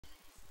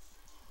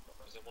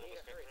then one of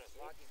us can't cram.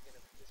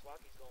 This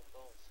walkie's going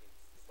bones. See,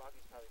 this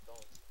walkie's probably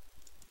bones.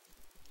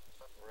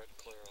 We're at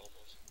Chlera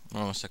almost.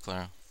 Almost at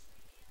Clara.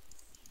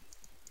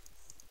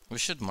 We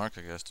should mark,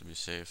 I guess, to be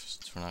safe,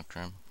 since we're not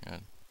crim. Yeah.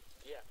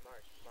 Yeah,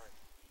 mark.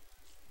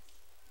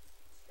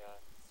 Yeah,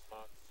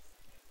 mark.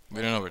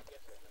 We don't know where.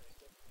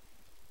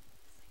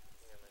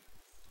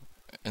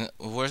 And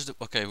where's the?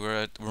 Okay,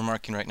 we're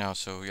marking right now,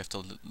 so you have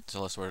to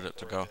tell us where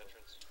to go. Alright.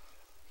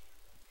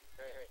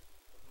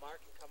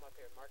 Mark and come up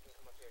here.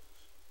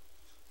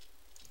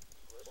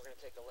 We're gonna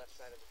take the left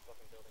side of this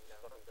fucking building down.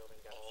 I'll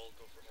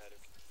go for Haddock.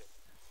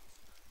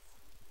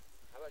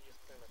 How about just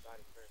clear my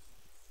body first?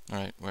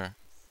 Alright, where?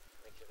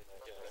 Make sure they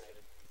don't Yeah, get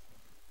it.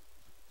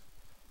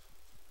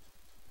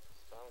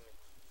 Just follow me.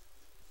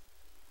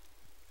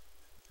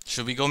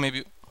 Should we go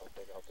maybe? I'll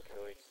take out the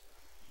tree.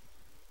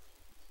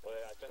 Well,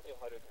 I just feel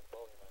Haddock and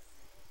bowling, man.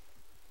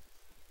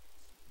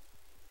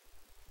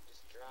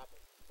 Just drop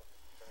it.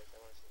 Fucking Christ, I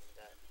wanna see him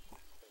die.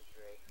 And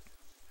Drake.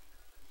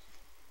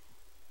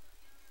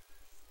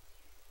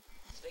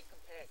 Stay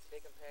compact,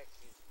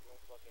 so you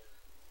don't fucking,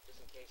 just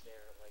in case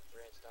they're like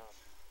branched off.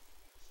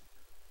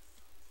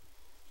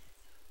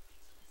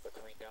 They're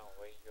coming down,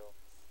 where you go?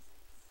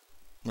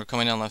 We're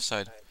coming down left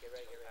side. Alright, get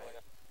ready.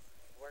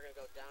 We're gonna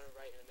go down and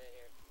right in a minute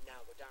here.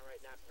 Now, go down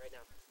right now.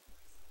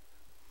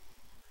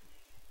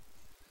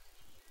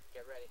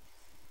 Get ready.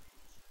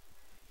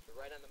 We're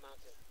right on the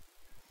mountain.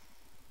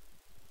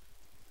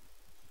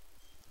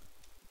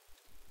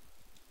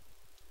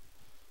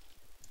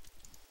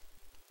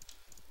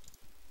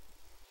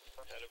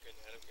 Hadouken.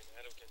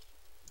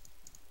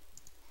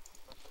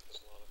 There's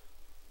a lot of them.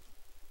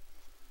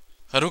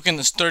 Hadouken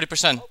is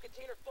 30%. Oh,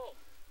 container full.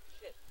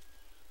 Shit.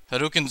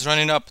 Hadouken's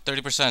running up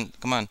 30%.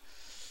 Come on.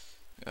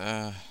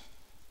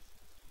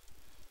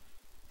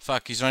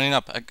 Fuck, he's running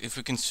up. If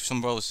we can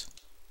some bows.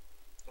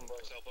 Elbow.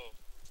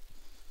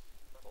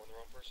 Oh, the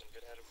wrong person.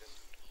 Good Hadouken.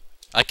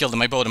 I killed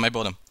him. I bowed him.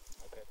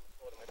 Okay.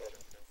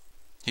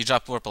 He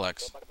dropped Warple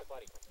Axe. Go back to the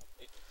body.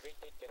 Green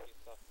did get his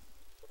stuff.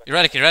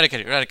 Eradicate. Back to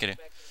the fucking,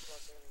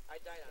 I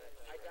died on it.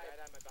 I died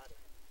on my body.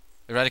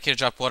 Eradicator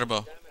dropped water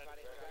bow. Go to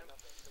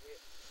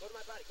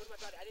my body.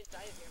 I didn't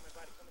die in here. My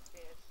body. Come and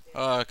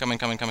stand. Coming.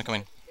 Stand on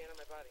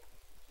my body.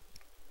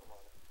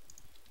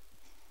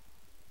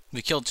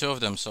 We killed 2 of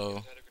them,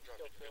 so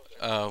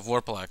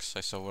Warple Axe.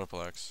 I saw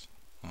Warple Axe.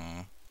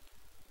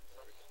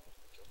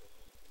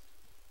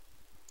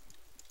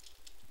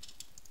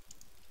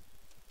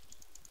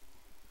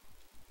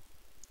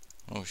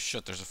 Oh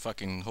shit, there's a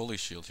fucking holy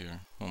shield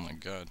here. Oh my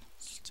god.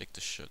 Let's take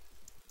this shit.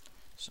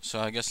 So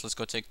I guess let's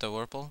go take the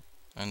Warple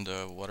and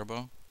the water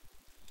bow.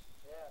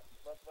 Yeah,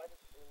 but why did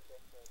you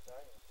take the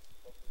giant?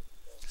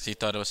 He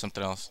thought it was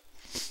something else.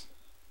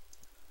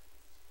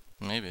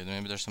 Maybe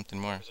there's something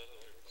more.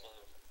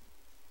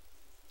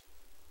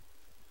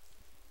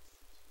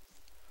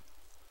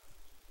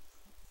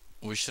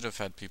 We should have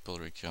had people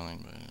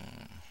rekilling,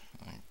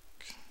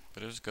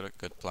 but it was a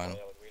good plan.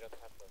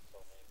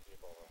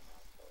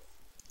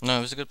 No,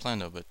 it was a good plan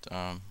though, but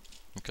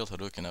we killed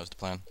Hadouken, that was the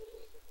plan.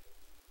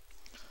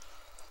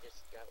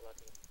 Just got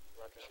lucky.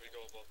 Should we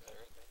go above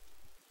there?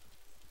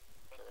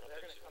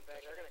 They're gonna come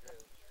back.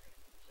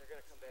 They're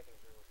gonna come back and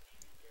groove.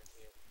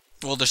 Guarantee it.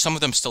 Well, there's some of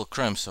them still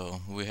crim,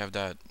 so we have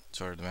that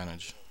to our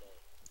advantage.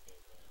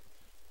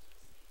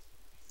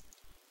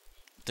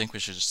 I think we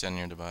should just stand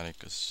near the body,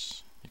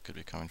 because he could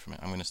be coming from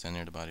it. I'm gonna stand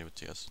near the body with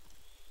TS.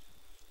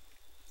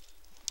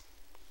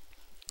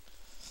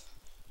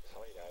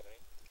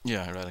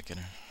 Yeah,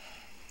 Eradicator.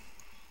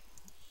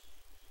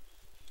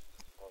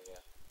 Oh yeah.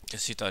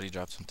 Guess he thought he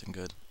dropped something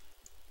good.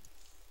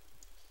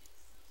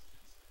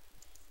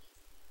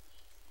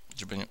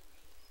 Did you bring it?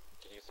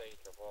 Can you say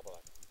your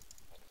wobble?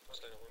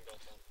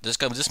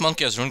 This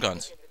monkey has rune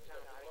guns.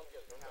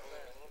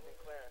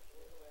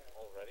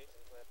 Already?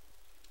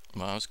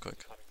 Wow, that was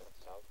quick. Coming from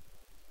south.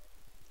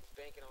 He's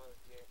banking all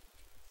his gear.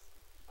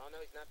 Oh no,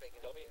 he's not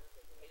banking. Tell me.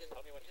 He just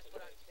put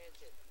on sand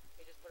shit.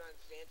 He just put on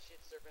sand shit,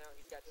 surfing out.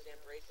 He's got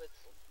sand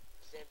bracelets,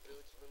 sand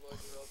boots,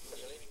 Moonlord's robes. He's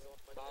setting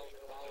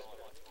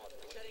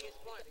his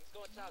spawn. He's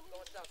going south.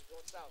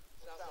 South.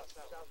 That's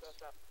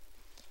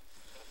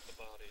the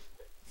body.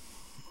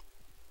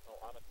 No,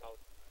 I'm at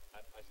south.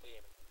 I see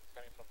him. He's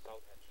coming from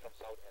south end.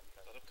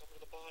 Let him come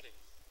to the body.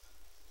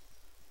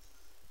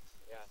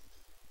 Yeah.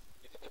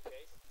 Is it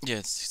okay?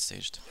 Yeah, it's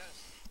staged. Yes.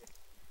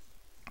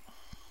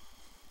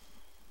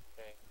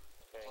 Okay.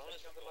 Let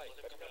him come to the body.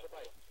 Let him come to the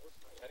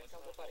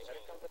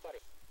body.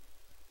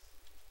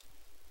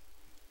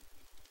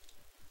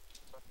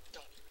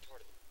 God, you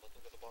retarded. Let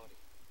them to the body.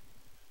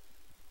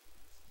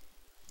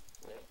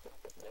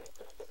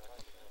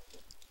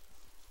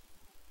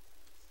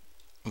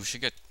 We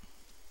should get...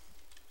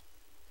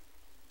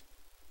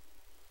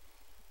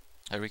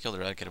 I rekilled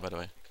Eradicator, by the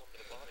way. Come to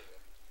the body.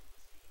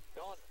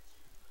 Gone.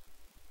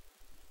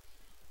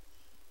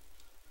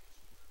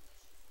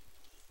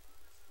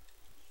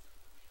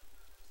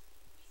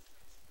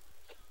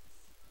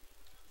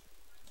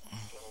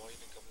 Why you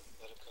didn't come?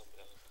 Let him come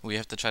down. We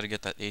have to try to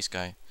get that ace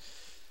guy.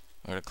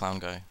 Or the clown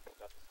guy.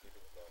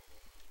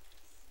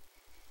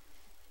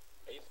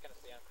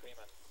 Cream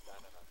and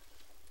banana.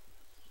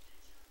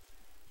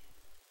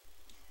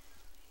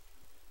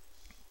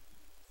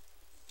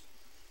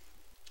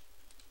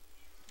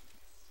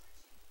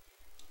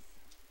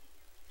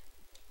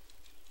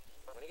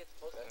 When he gets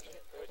close to it,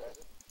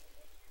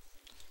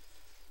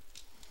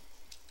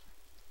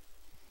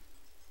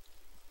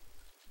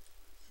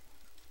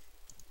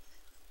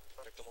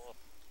 Pick them off.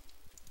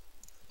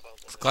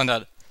 Clown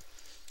dead.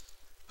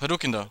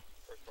 Hadouken though.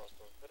 First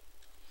crossbow.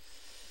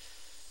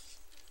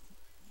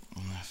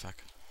 Nah,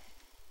 fuck.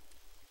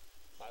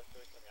 I'm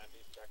doing some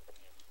anti-distract from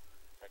him.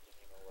 Tracking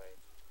him away.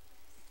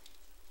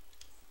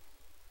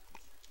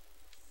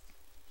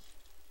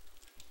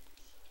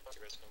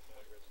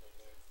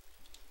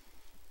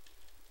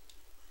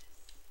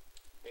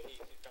 Hey, he's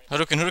coming back.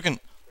 Hadouken, Hadouken.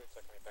 Fruits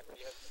are coming back.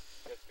 He has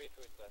 3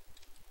 fruits left.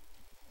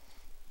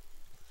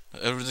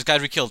 This guy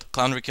re-killed.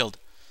 Clown re-killed.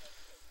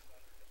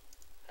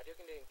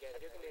 Hadouken didn't get it.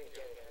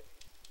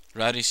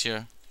 Ratty's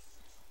here.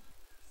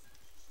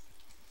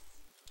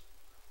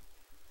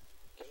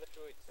 Kill the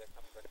fruits, they're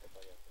coming back to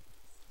fire.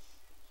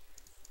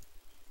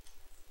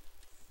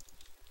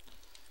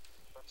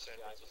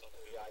 Yeah, I see.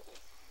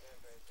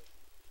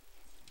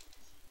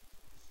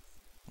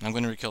 I'm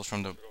gonna re-kill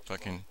from the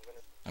fucking.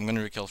 I'm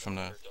gonna re-kill from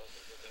the. I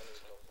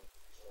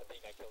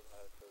think I killed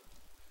another fruit.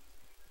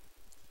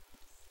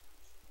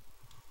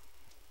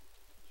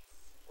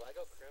 Will I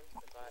go crim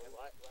if I? Will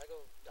I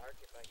go dark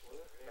if I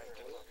kill?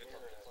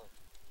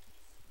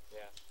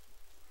 Yeah.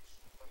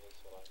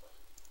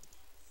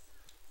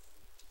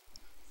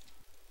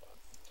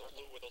 Don't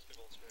loot with those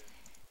people on screen.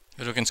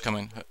 Hadouken's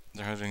coming.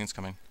 The Hadouken's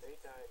coming.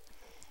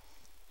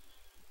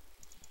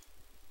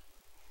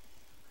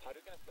 How do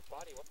you get the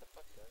body? What the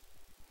fuck, guys?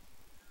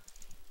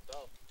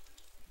 So,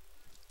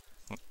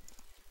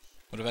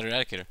 What about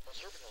Eradicator?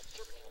 serpent help.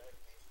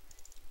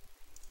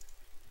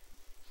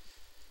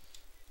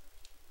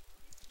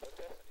 Put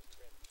this on his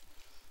screen.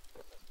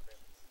 This on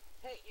screen.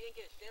 Hey, he didn't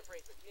get his stamp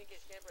bracelets. He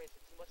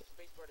must have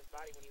spacebarred his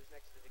body when he was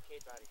next to the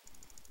decayed body.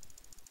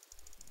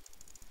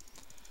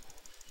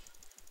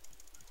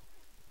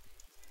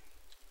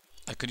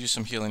 I could use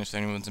some healing if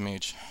anyone's a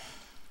mage.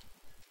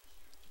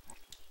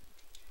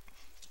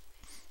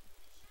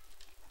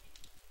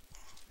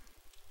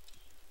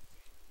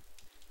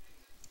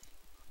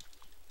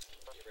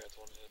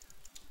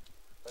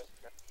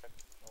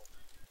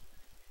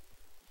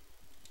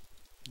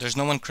 There's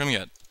no one crim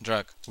yet.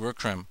 Drak, we're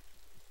crim.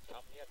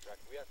 Come here, Drac.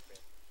 We are cream.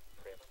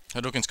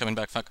 Hadouken's coming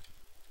back. Fuck.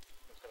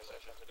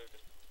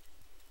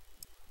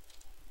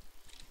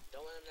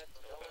 Don't let him next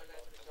to the stamp body.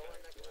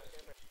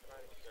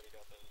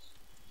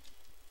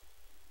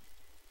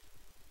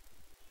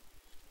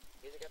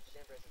 He hasn't got the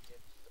stamp bracelets yet.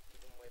 Just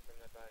keep him away from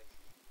that body.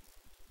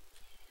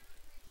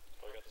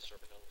 Oh, we got the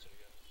serpent helmet, so you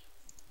got it.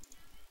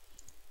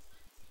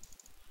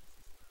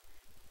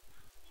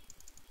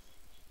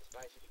 This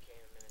body should decay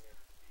in a minute here.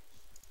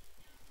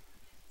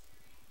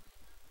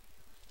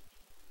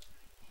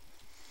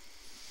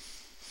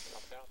 I'm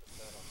down to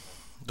set up.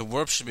 The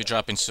warp should be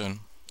dropping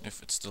soon,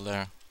 if it's still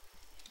there.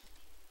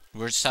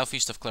 We're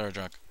southeast of Chlera,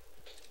 Drak.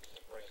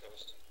 Right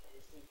coast.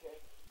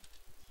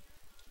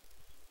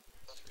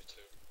 3-2.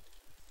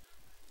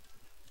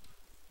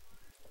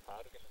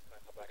 How do you get this man?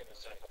 Come back in the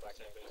side. Come back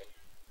in the base.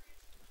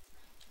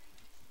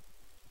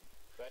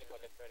 Ready,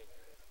 get ready.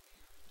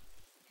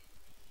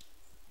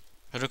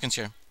 Hadouken's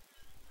here.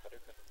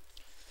 Hadouken.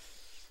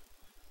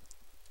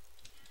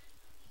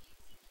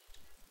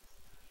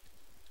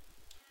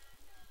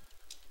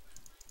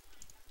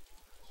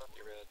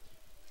 You red.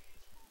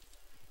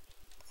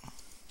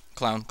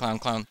 Clown.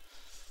 Clown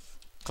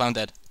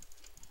dead.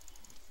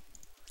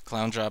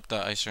 Clown dropped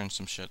the icer and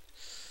some shit.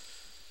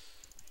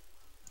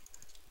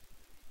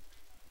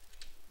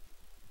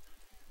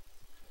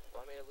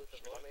 Want me to loot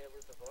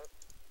the vorp?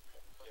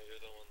 Yeah, you're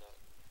the one that.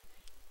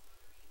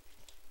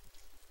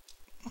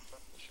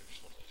 Shoot,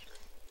 just one on the screen.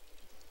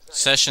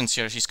 Session's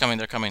here. He's coming.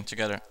 They're coming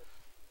together.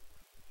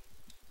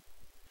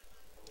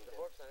 The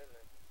vorp's not in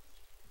there.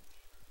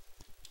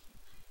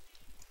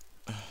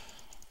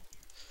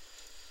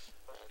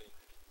 Howdy.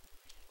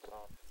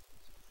 Clown.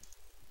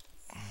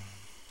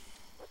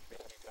 Must be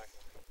coming back.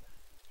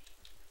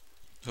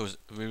 Who's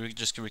we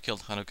just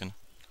re-killed Hadouken.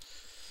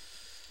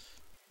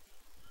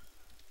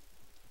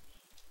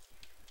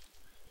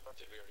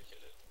 Did we already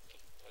get it?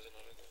 Why is it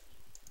not in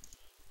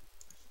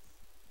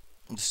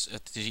there?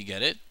 Did he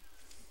get it?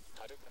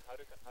 Hadouken.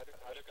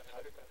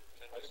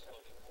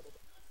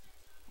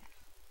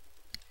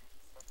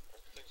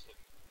 Things look.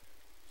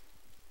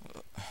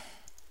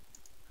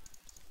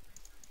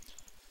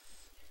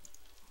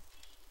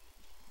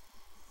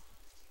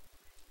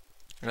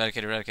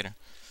 Eradicator.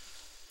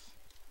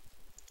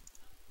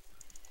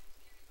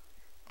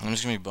 I'm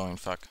just gonna be bowing.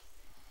 Fuck.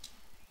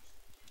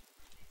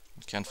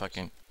 Can't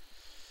fucking.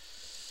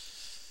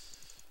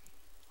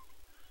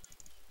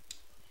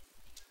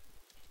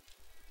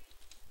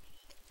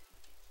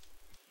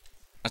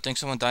 I think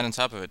someone died on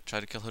top of it. Try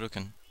to kill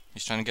Hadouken.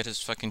 He's trying to get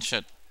his fucking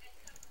shit.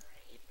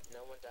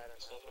 No one died on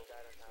top. He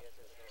has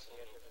his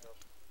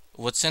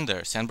What's in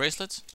there? Sand bracelets?